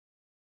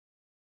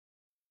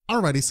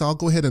Alrighty, so I'll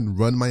go ahead and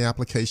run my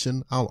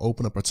application. I'll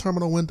open up a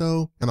terminal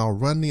window and I'll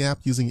run the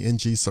app using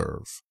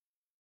ngserve.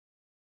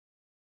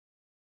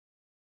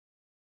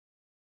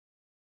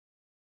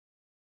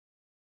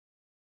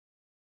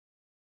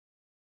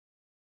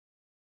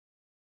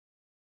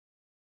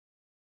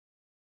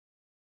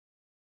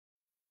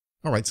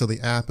 Alright, so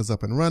the app is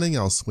up and running.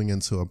 I'll swing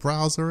into a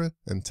browser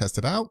and test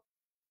it out.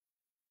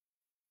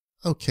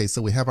 Okay,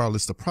 so we have our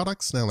list of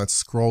products. Now let's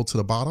scroll to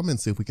the bottom and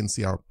see if we can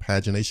see our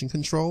pagination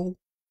control.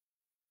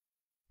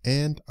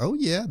 And oh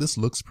yeah, this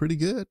looks pretty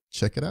good.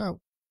 Check it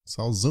out.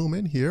 So I'll zoom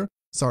in here.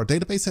 So our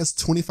database has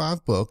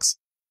 25 books.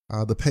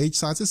 The page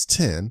size is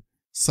 10.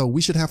 So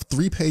we should have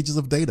 3 pages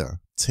of data,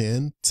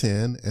 10,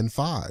 10, and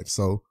 5.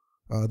 So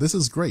this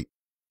is great.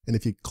 And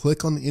if you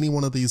click on any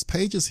one of these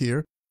pages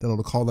here, then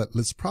it'll call that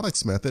list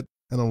products method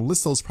and it'll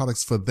list those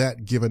products for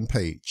that given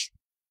page.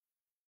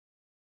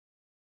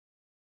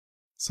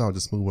 So I'll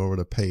just move over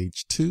to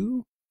page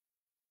 2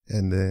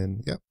 and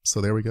then, yep.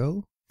 So there we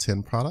go.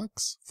 10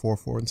 products, 4,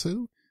 4, and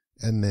 2.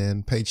 And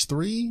then page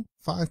 3,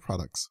 5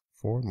 products,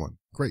 4 and 1.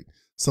 Great.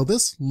 So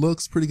this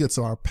looks pretty good.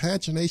 So our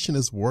pagination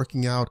is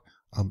working out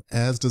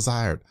as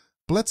desired.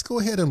 But let's go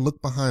ahead and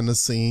look behind the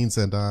scenes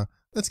and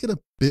let's get a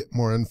bit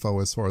more info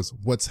as far as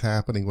what's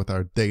happening with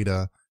our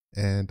data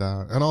and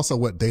also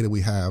what data we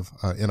have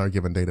in our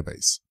given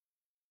database.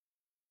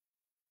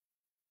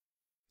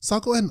 So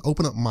I'll go ahead and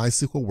open up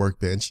MySQL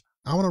Workbench.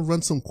 I want to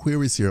run some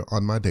queries here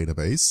on my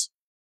database.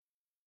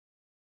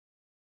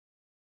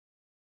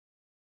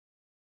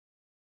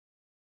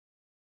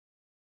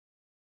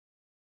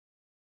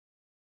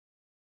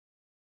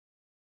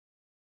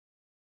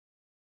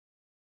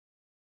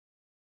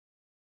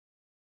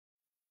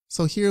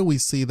 So here we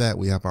see that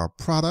we have our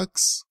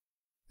products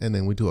and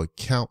then we do a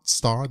count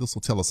star. This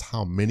will tell us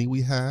how many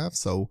we have.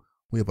 So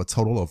we have a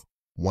total of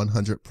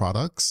 100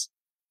 products.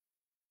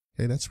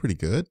 Okay, that's pretty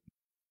good.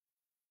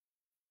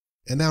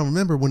 And now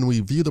remember when we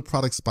view the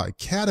products by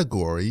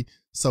category,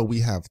 so we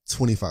have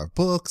 25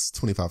 books,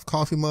 25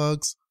 coffee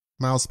mugs,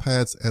 mouse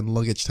pads, and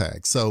luggage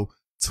tags. So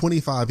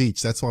 25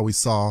 each. That's why we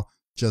saw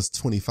just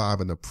 25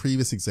 in the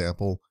previous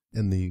example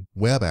in the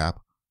web app,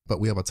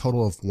 but we have a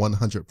total of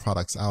 100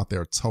 products out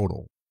there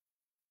total.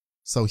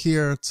 So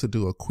here to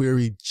do a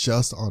query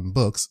just on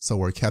books, so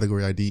where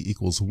category ID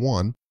equals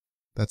 1,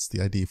 that's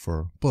the ID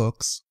for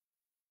books.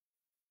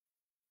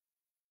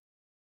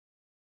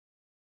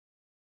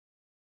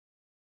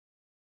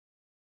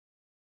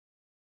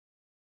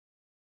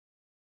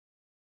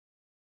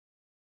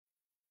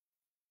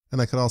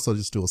 And I could also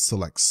just do a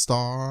select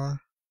star.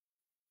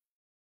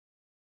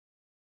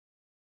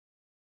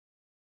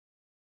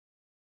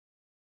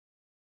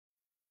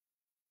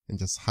 And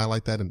just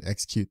highlight that and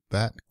execute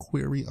that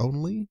query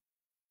only.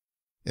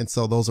 And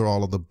so those are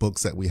all of the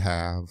books that we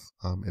have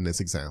in this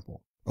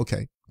example.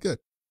 Okay, good.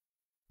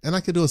 And I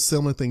could do a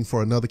similar thing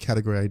for another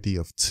category ID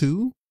of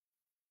 2.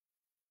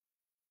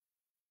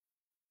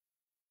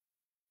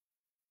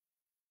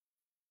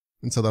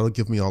 And so that'll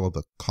give me all of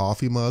the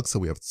coffee mugs. So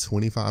we have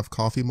 25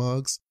 coffee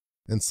mugs.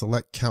 And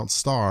select count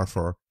star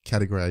for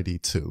category ID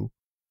 2.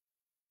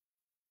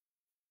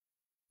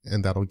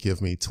 And that'll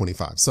give me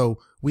 25. So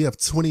we have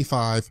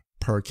 25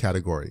 per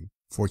category.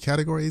 4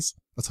 categories,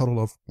 a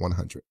total of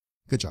 100.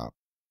 Good job.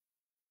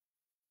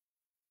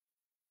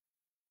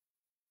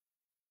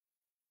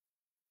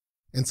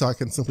 And so I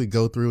can simply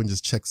go through and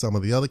just check some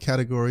of the other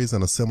categories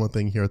and a similar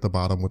thing here at the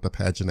bottom with the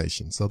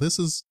pagination. So this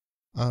is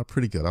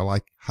pretty good. I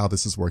like how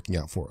this is working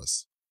out for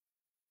us.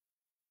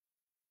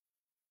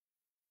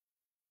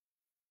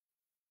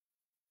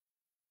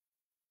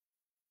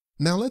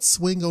 Now let's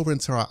swing over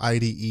into our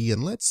IDE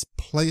and let's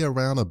play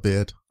around a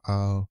bit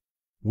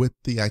with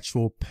the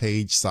actual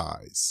page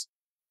size.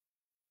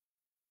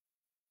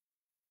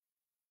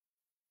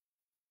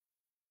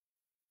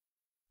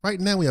 Right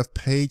now we have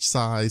page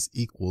size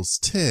equals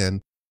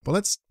 10, but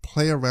let's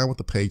play around with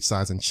the page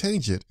size and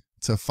change it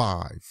to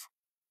 5.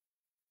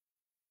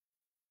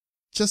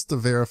 Just to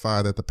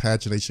verify that the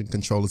pagination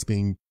control is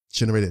being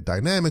generated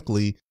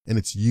dynamically and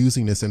it's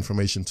using this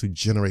information to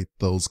generate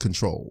those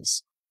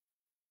controls.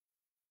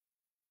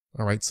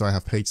 All right, so I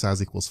have page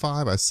size equals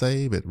 5. I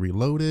save it,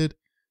 reloaded,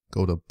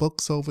 go to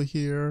books over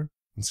here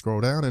and scroll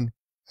down and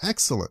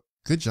excellent.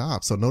 Good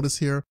job. So notice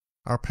here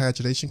our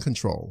pagination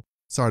control.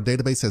 So our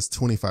database has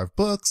 25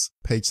 books,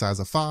 page size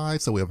of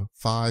 5. So we have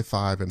 5,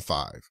 5, and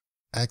 5.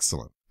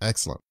 Excellent.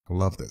 Excellent. I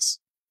love this.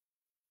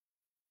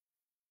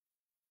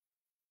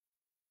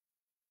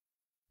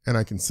 And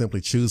I can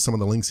simply choose some of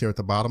the links here at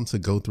the bottom to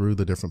go through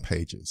the different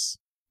pages.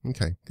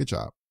 Okay, good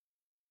job.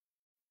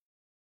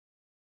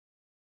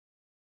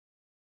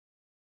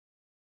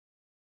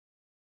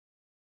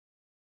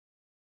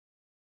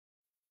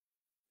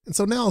 And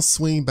so now I'll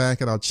swing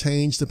back and I'll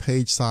change the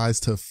page size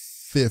to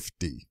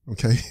 50.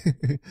 Okay.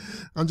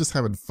 I'm just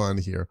having fun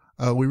here.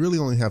 We really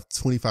only have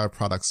 25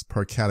 products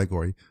per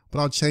category, but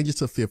I'll change it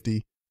to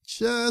 50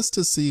 just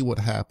to see what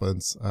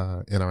happens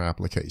in our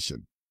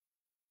application.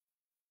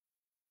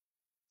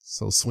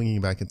 So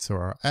swinging back into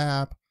our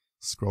app,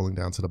 scrolling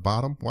down to the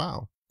bottom.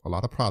 Wow, a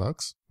lot of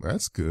products.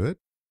 That's good.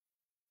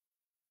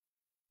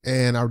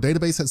 And our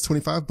database has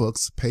 25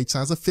 books, page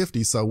size of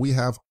 50. So we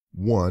have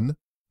 1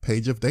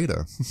 page of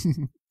data.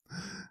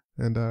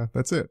 And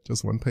that's it.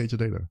 Just 1 page of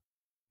data.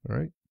 All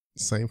right.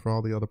 Same for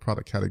all the other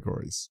product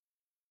categories.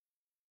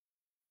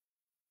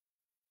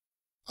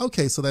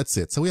 Okay, so that's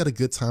it. So we had a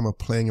good time of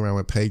playing around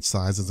with page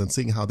sizes and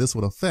seeing how this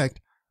would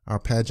affect our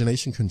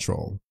pagination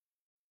control.